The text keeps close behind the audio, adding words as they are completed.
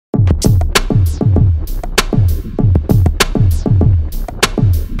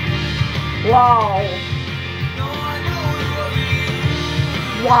Wow.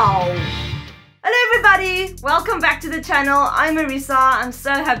 Wow. Hello everybody, welcome back to the channel. I'm Marisa. I'm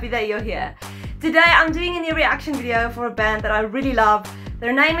so happy that you're here. Today I'm doing a new reaction video for a band that I really love.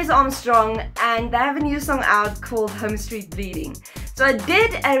 Their name is Armstrong and they have a new song out called Home Street Bleeding. So I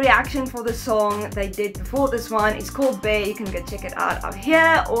did a reaction for the song they did before this one. It's called Bear. You can go check it out up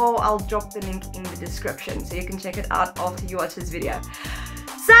here, or I'll drop the link in the description so you can check it out after you watch this video.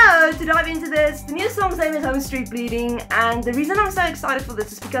 So, to dive into this, the new song's name is Home Street Bleeding, and the reason I'm so excited for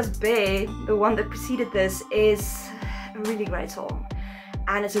this is because Bear, the one that preceded this, is a really great song.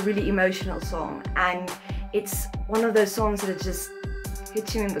 And it's a really emotional song, and it's one of those songs that just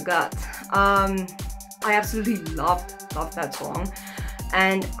hits you in the gut. I absolutely loved that song,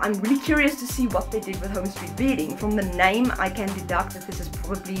 and I'm really curious to see what they did with Home Street Bleeding. From the name, I can deduct that this is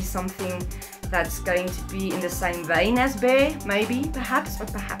probably something that's going to be in the same vein as Bear, maybe, perhaps,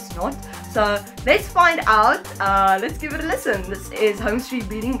 but perhaps not. So let's find out. Let's give it a listen. This is Home Street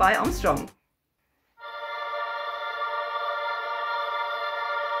Bleeding by Armstrong.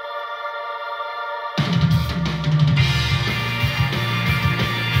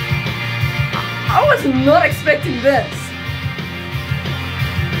 I was not expecting this.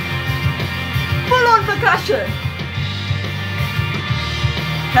 Full on percussion.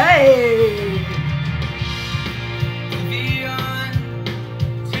 Hey.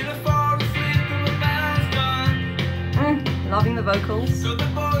 Loving the vocals. Love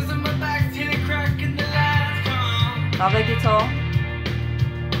the guitar.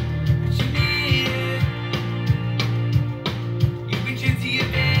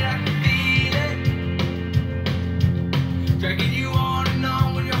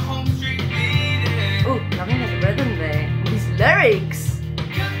 Oh, loving the rhythm there. These lyrics.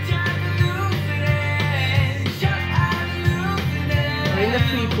 We're in the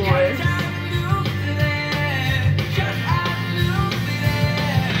pre-chorus.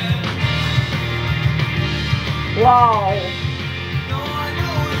 Wow.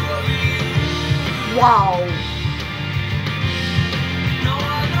 Wow.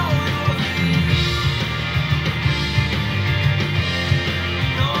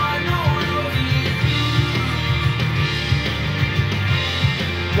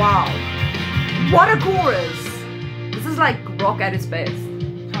 Wow. What a chorus. This is like rock at its best.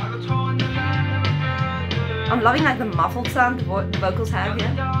 I'm loving like the muffled sound the vocals have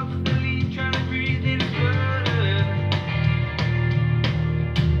here.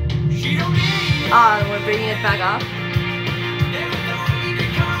 Ah, we're bringing it back up.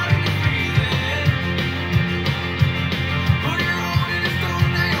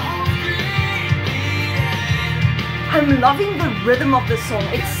 I'm loving the rhythm of the song.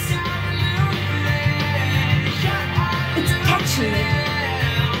 It's catchy,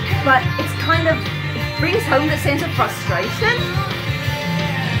 but it's kind of, it brings home the sense of frustration.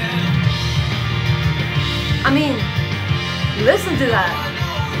 I mean, listen to that.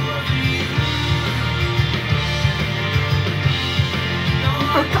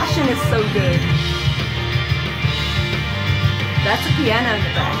 Percussion is so good. That's a piano in the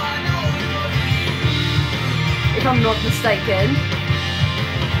back, if I'm not mistaken.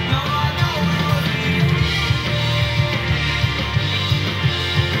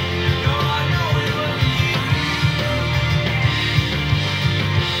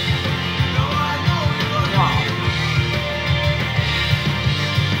 Wow.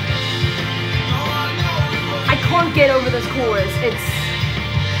 I can't get over this chorus. It's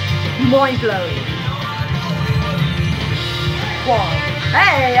mind-blowing. Wow.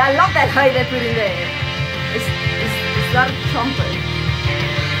 Hey, I love that high they put in there. Is that a trumpet?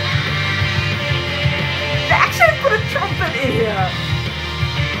 They actually put a trumpet in here.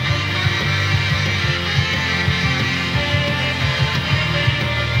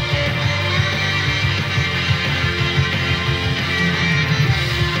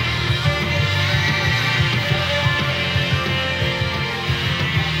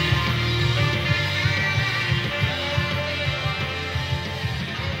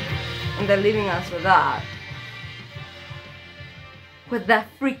 And they're leaving us with that. With that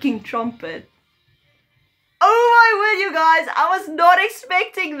freaking trumpet. Oh my word, you guys, I was not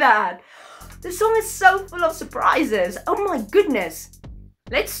expecting that. This song is so full of surprises. Oh my goodness.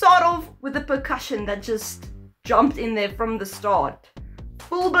 Let's start off with the percussion that just jumped in there from the start.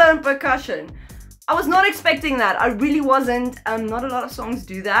 Full-blown percussion. I was not expecting that. I really wasn't. Not a lot of songs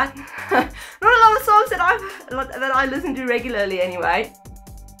do that. Not a lot of songs that I listen to regularly anyway.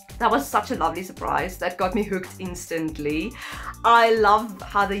 That was such a lovely surprise. That got me hooked instantly. I love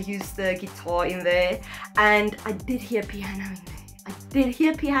how they used the guitar in there, and I did hear piano in there. I did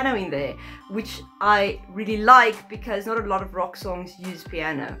hear piano in there, which I really like because not a lot of rock songs use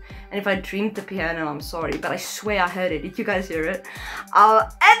piano. And if I dreamed the piano, I'm sorry, but I swear I heard it. Did you guys hear it? And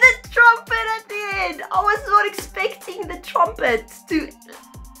the trumpet at the end. I was not expecting the trumpet to,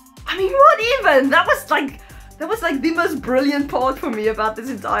 I mean, what even? That was like the most brilliant part for me about this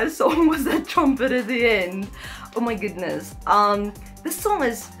entire song, was that trumpet at the end. Oh my goodness. This song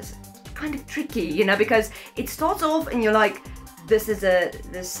is kind of tricky, you know, because it starts off and you're like, this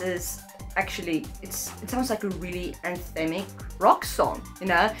is actually, it sounds like a really anthemic rock song, you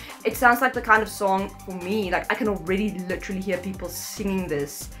know. It sounds like the kind of song, for me, like I can already literally hear people singing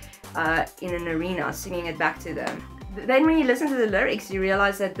this in an arena, singing it back to them. Then when you listen to the lyrics, you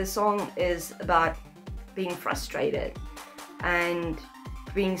realize that the song is about being frustrated and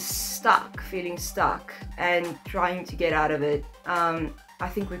being stuck, feeling stuck and trying to get out of it. I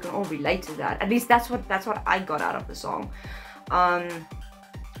think we can all relate to that. At least that's what I got out of the song.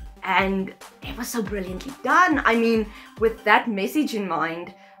 And it was so brilliantly done. I mean, with that message in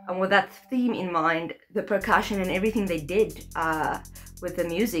mind and with that theme in mind, the percussion and everything they did with the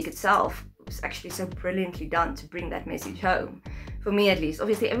music itself was actually so brilliantly done to bring that message home. For me at least.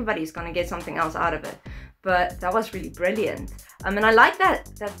 Obviously everybody's gonna get something else out of it, but that was really brilliant. And I like that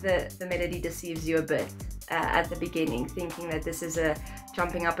the melody deceives you a bit at the beginning, thinking that this is a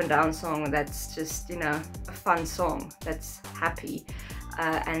jumping up and down song that's just, you know, a fun song that's happy.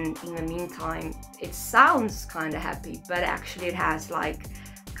 And in the meantime, it sounds kind of happy, but actually it has like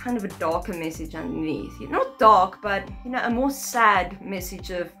kind of a darker message underneath. Not dark, but, you know, a more sad message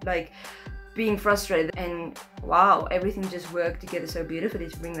of like being frustrated, and wow, everything just worked together so beautifully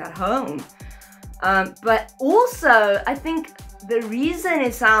to bring that home. But also, I think the reason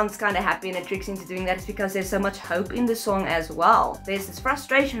it sounds kind of happy and it tricks into doing that is because there's so much hope in the song as well. There's this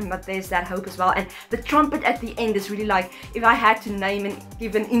frustration, but there's that hope as well. And the trumpet at the end is really like, if I had to name and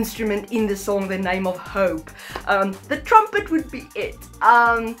give an instrument in the song the name of hope, the trumpet would be it.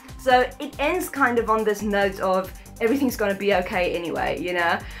 So it ends kind of on this note of everything's gonna be okay anyway, you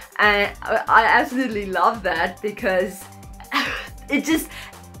know? And I absolutely love that, because it just,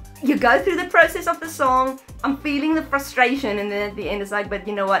 you go through the process of the song, I'm feeling the frustration, and then at the end it's like, but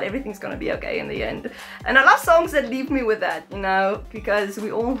you know what, everything's gonna be okay in the end. And I love songs that leave me with that, you know, because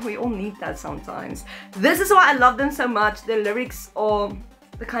we all need that sometimes. This is why I love them so much. The lyrics are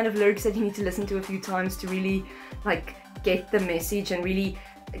the kind of lyrics that you need to listen to a few times to really like get the message and really,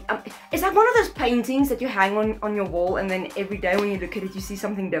 it's like one of those paintings that you hang on your wall, and then every day when you look at it you see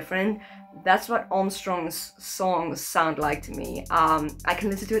something different. That's what Armstrong's songs sound like to me. I can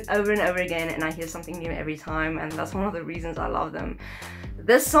listen to it over and over again and I hear something new every time, and that's one of the reasons I love them.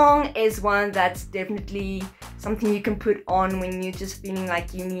 This song is one that's definitely something you can put on when you're just feeling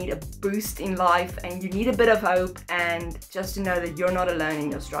like you need a boost in life and you need a bit of hope, and just to know that you're not alone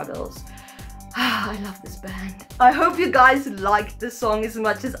in your struggles. I love this band. I hope you guys liked this song as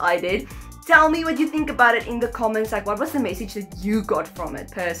much as I did. Tell me what you think about it in the comments, like what was the message that you got from it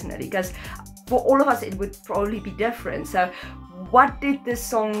personally, because for all of us it would probably be different. So what did this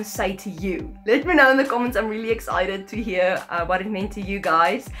song say to you? Let me know in the comments. I'm really excited to hear what it meant to you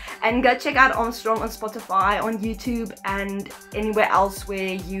guys. And go check out Armstrong on Spotify, on YouTube, and anywhere else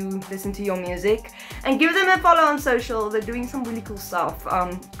where you listen to your music. And give them a follow on social. They're doing some really cool stuff.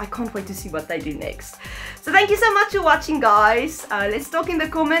 I can't wait to see what they do next. So thank you so much for watching, guys. Let's talk in the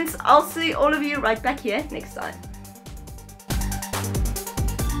comments. I'll see all of you right back here next time.